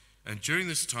lost, and during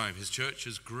this time his church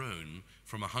has grown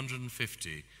from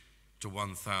 150 to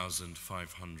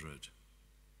 1,500.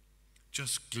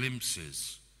 Just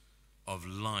glimpses of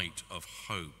light, of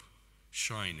hope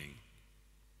shining.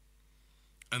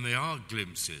 And they are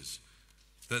glimpses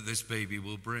that this baby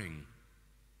will bring.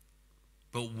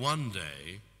 But one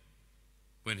day,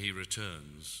 when he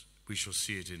returns, we shall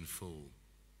see it in full.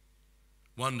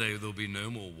 One day there'll be no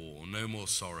more war, no more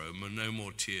sorrow, no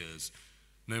more tears,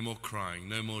 no more crying,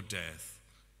 no more death.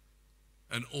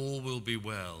 And all will be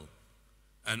well,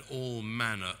 and all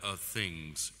manner of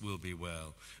things will be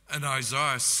well. And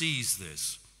Isaiah sees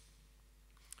this.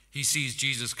 He sees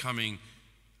Jesus coming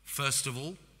first of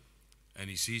all, and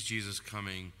he sees Jesus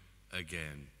coming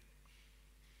again.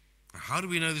 How do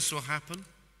we know this will happen?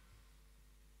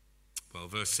 Well,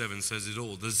 verse 7 says it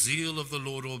all. The zeal of the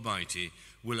Lord Almighty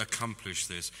will accomplish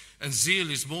this. And zeal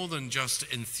is more than just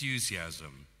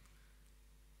enthusiasm.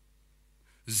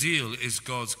 Zeal is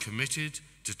God's committed,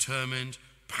 determined,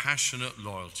 passionate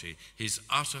loyalty, his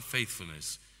utter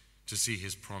faithfulness to see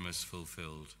his promise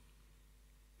fulfilled.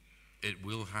 It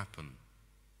will happen.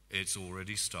 It's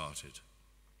already started.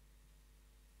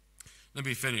 Let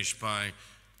me finish by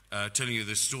telling you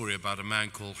this story about a man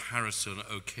called Harrison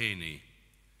O'Kane.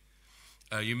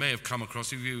 You may have come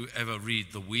across, if you ever read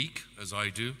The Week, as I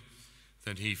do,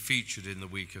 then he featured in The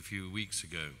Week a few weeks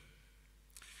ago.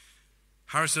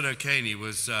 Harrison O'Kane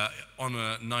was on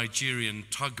a Nigerian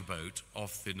tugboat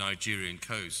off the Nigerian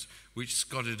coast, which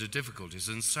got into difficulties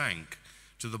and sank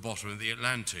to the bottom of the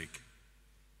Atlantic.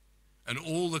 And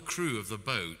all the crew of the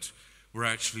boat were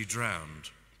actually drowned,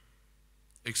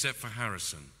 except for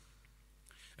Harrison.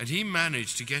 And he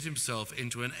managed to get himself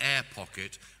into an air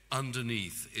pocket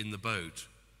underneath in the boat.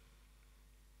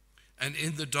 And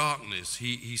in the darkness,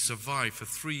 he survived for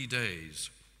 3 days,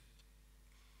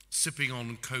 sipping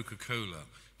on Coca-Cola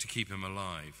to keep him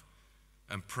alive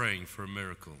and praying for a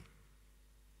miracle.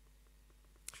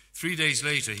 3 days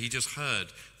later, he just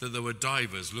heard that there were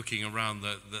divers looking around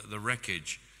the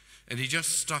wreckage, and he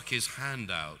just stuck his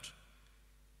hand out.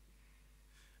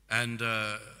 And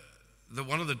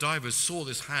one of the divers saw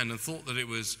this hand and thought that it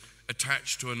was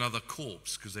attached to another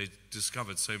corpse because they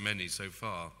discovered so many so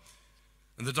far.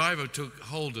 And the diver took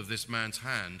hold of this man's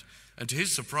hand, and to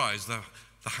his surprise, the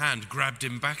hand grabbed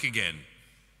him back again.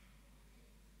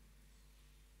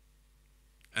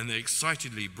 And they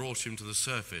excitedly brought him to the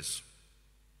surface.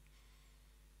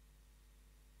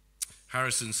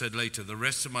 Harrison said later, "The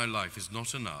rest of my life is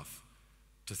not enough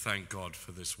to thank God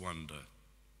for this wonder.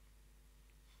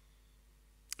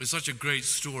 It's such a great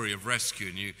story of rescue,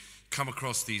 and you come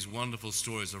across these wonderful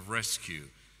stories of rescue,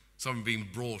 someone being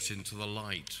brought into the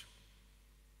light.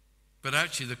 But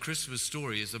actually, the Christmas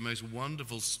story is the most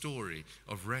wonderful story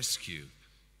of rescue.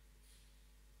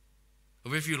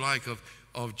 Of, if you like,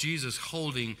 of Jesus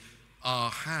holding our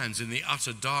hands in the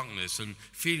utter darkness and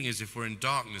feeling as if we're in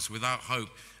darkness without hope,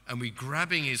 and we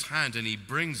grabbing his hand and he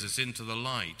brings us into the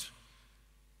light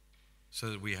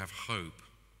so that we have hope.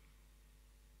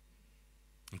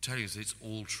 I'm telling you, it's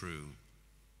all true.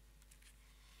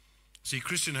 See,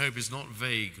 Christian hope is not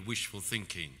vague, wishful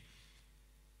thinking.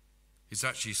 It's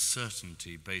actually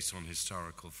certainty based on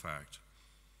historical fact.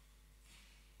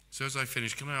 So as I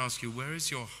finish, can I ask you, where is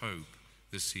your hope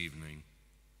this evening?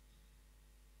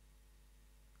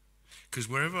 Because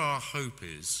wherever our hope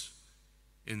is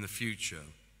in the future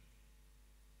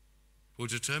will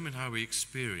determine how we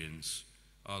experience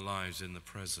our lives in the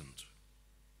present.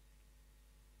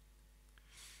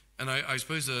 And I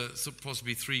suppose there are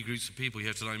possibly three groups of people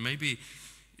here tonight. Maybe,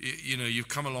 you know, you've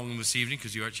come along this evening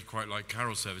because you actually quite like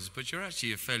carol services, but you're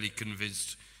actually a fairly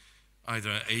convinced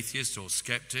either atheist or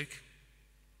skeptic.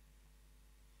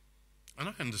 And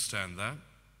I understand that.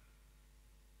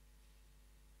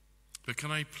 But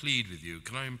can I plead with you,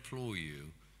 can I implore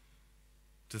you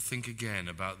to think again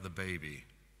about the baby?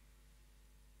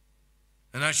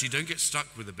 And actually, don't get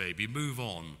stuck with the baby. Move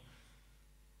on.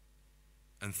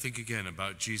 And think again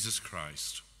about Jesus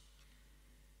Christ.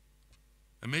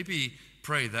 And maybe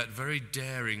pray that very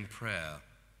daring prayer.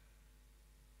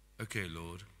 Okay,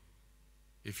 Lord,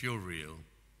 if you're real,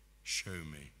 show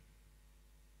me.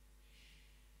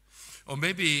 Or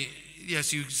maybe,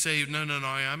 yes, you say, no,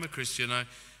 I am a Christian.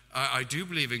 I do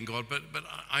believe in God, but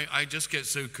I just get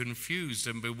so confused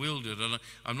and bewildered, and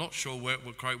I'm not sure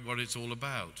quite what it's all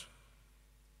about.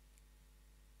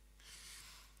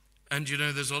 And you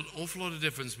know, there's an awful lot of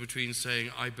difference between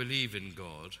saying, I believe in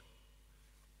God,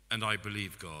 and I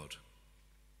believe God.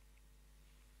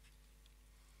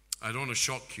 I don't want to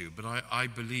shock you, but I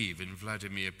believe in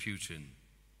Vladimir Putin.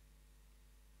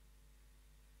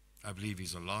 I believe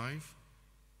he's alive.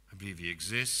 I believe he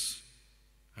exists.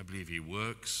 I believe he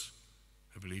works.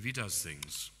 I believe he does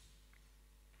things.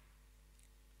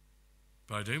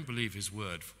 But I don't believe his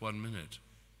word for 1 minute.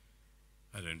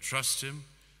 I don't trust him.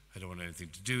 I don't want anything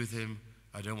to do with him.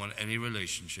 I don't want any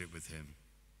relationship with him.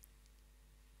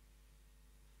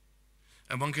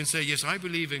 And one can say, yes, I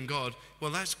believe in God.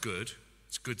 Well, that's good.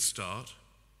 It's a good start.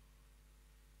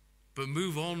 But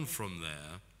move on from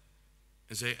there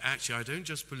and say, actually, I don't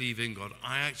just believe in God.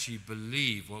 I actually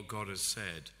believe what God has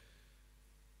said.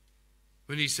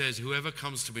 When he says, whoever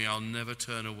comes to me, I'll never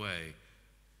turn away.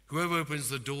 Whoever opens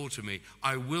the door to me,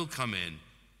 I will come in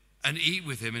and eat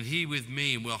with him, and he with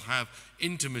me, and we'll have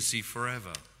intimacy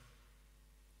forever.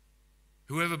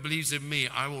 Whoever believes in me,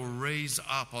 I will raise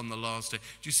up on the last day.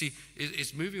 Do you see,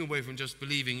 it's moving away from just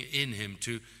believing in him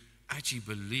to actually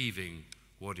believing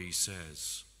what he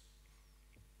says.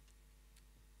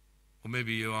 Or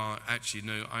maybe you are actually,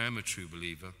 no, I am a true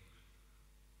believer.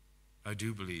 I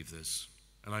do believe this,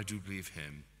 and I do believe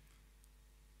him.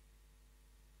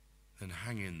 Then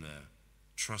hang in there.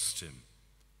 Trust him.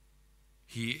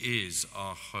 He is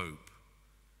our hope.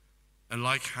 And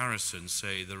like Harrison,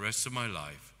 say, the rest of my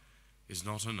life is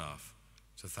not enough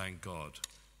to thank God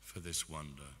for this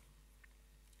wonder.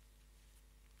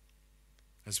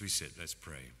 As we sit, let's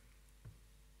pray.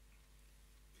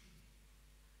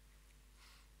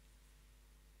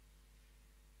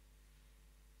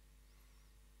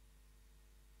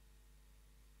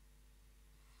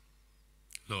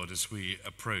 Lord, as we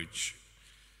approach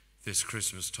this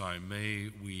Christmas time, may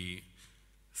we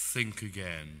think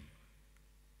again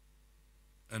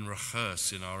and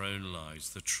rehearse in our own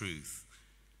lives the truth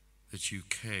that you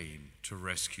came to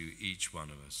rescue each one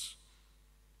of us.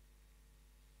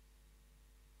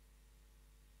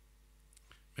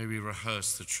 May we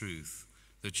rehearse the truth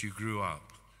that you grew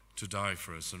up to die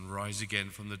for us and rise again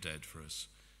from the dead for us.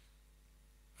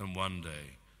 And one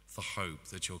day, the hope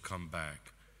that you'll come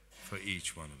back for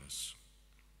each one of us.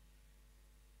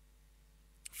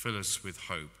 Fill us with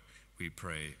hope, we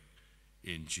pray,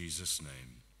 in Jesus'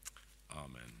 name.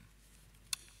 Amen.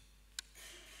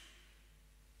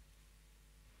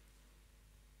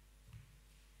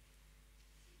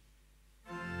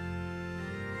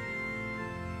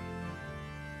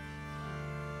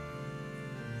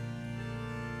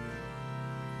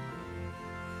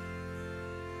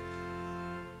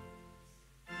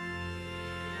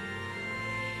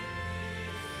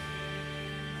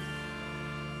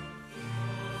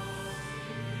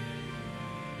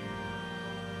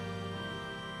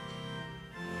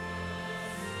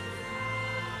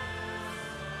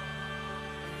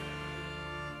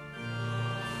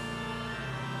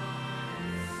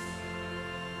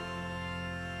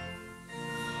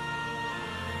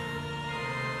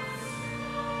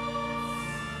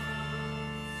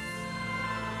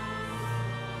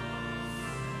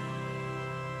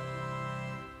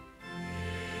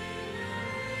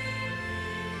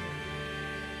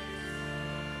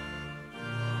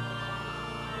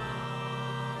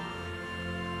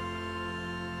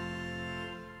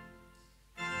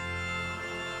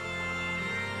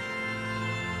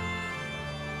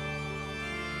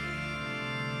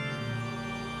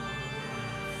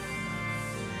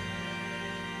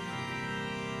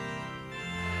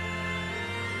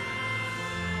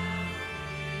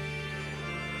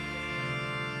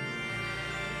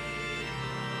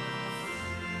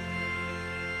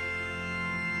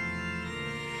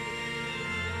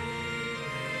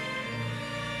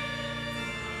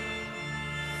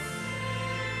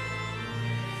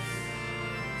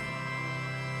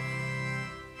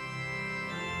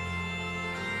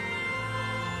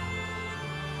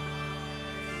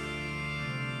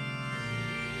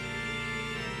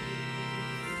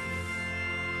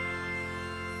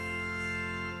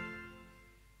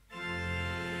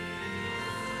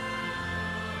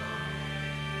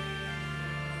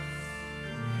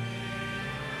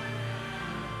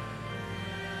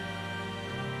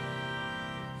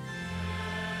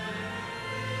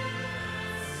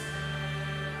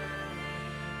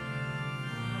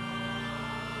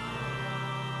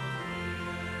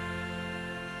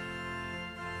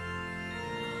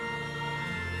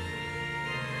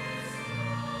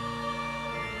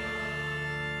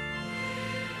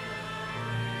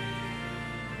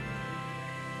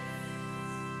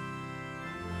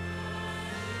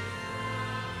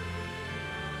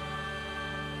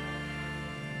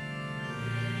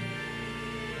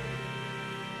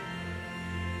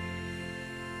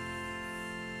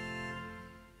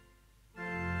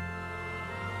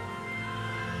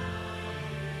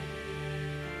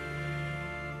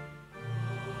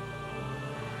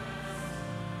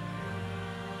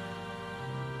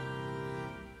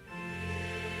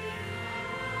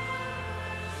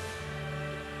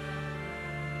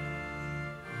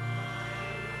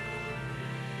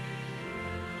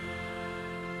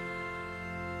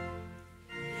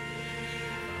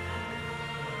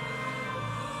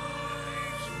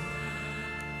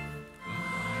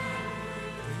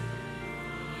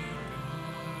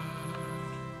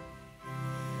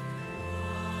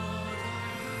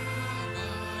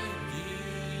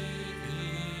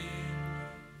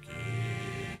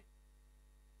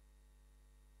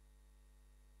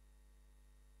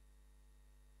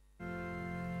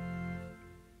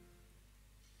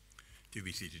 Do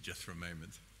be seated just for a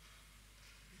moment.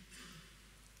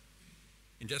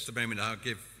 In just a moment, I'll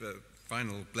give a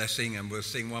final blessing and we'll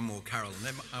sing one more carol. And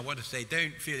then I want to say,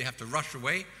 don't feel you have to rush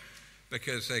away,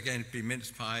 because again, it'll be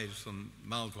mince pies and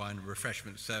mulled wine and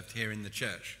refreshments served here in the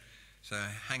church. So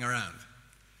hang around.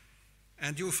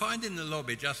 And you'll find in the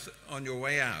lobby, just on your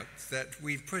way out, that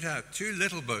we've put out 2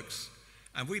 little books,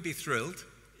 and we'd be thrilled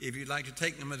if you'd like to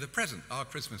take them as a present, our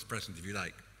Christmas present, if you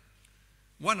like.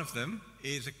 One of them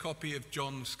is a copy of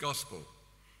John's Gospel.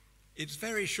 It's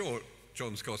very short,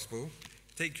 John's Gospel.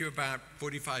 It'll take you about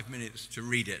 45 minutes to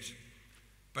read it.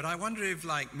 But I wonder if,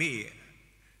 like me,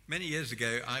 many years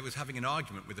ago, I was having an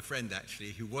argument with a friend,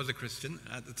 actually, who was a Christian.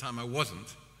 At the time, I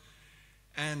wasn't.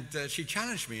 And she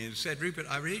challenged me and said, Rupert,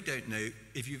 I really don't know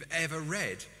if you've ever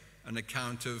read an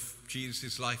account of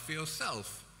Jesus' life for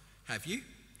yourself. Have you?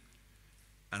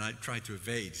 And I tried to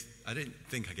evade. I didn't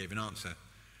think I gave an answer.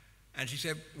 And she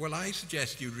said, well, I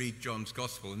suggest you read John's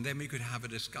Gospel, and then we could have a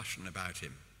discussion about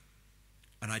him.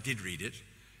 And I did read it,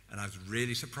 and I was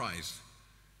really surprised.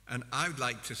 And I would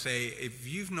like to say, if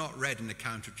you've not read an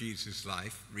account of Jesus'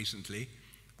 life recently,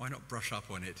 why not brush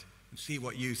up on it and see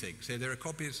what you think? So there are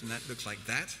copies, and that looks like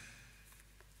that.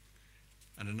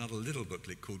 And another little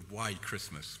booklet called Why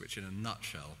Christmas, which in a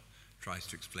nutshell tries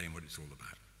to explain what it's all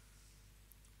about.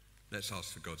 Let's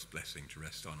ask for God's blessing to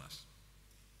rest on us.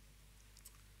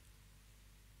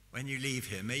 When you leave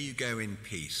here, may you go in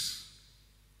peace.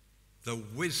 The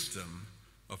wisdom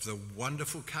of the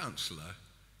wonderful Counselor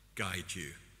guide you.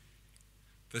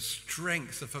 The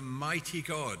strength of a mighty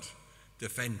God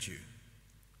defend you.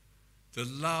 The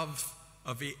love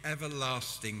of the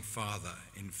everlasting Father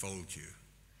enfold you.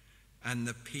 And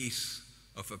the peace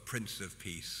of a Prince of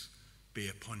Peace be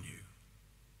upon you.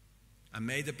 And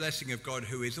may the blessing of God,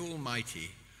 who is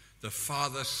almighty, the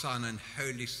Father, Son, and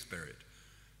Holy Spirit,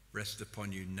 rest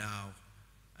upon you now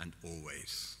and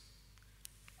always.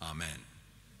 Amen.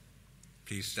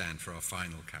 Please stand for our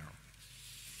final carol.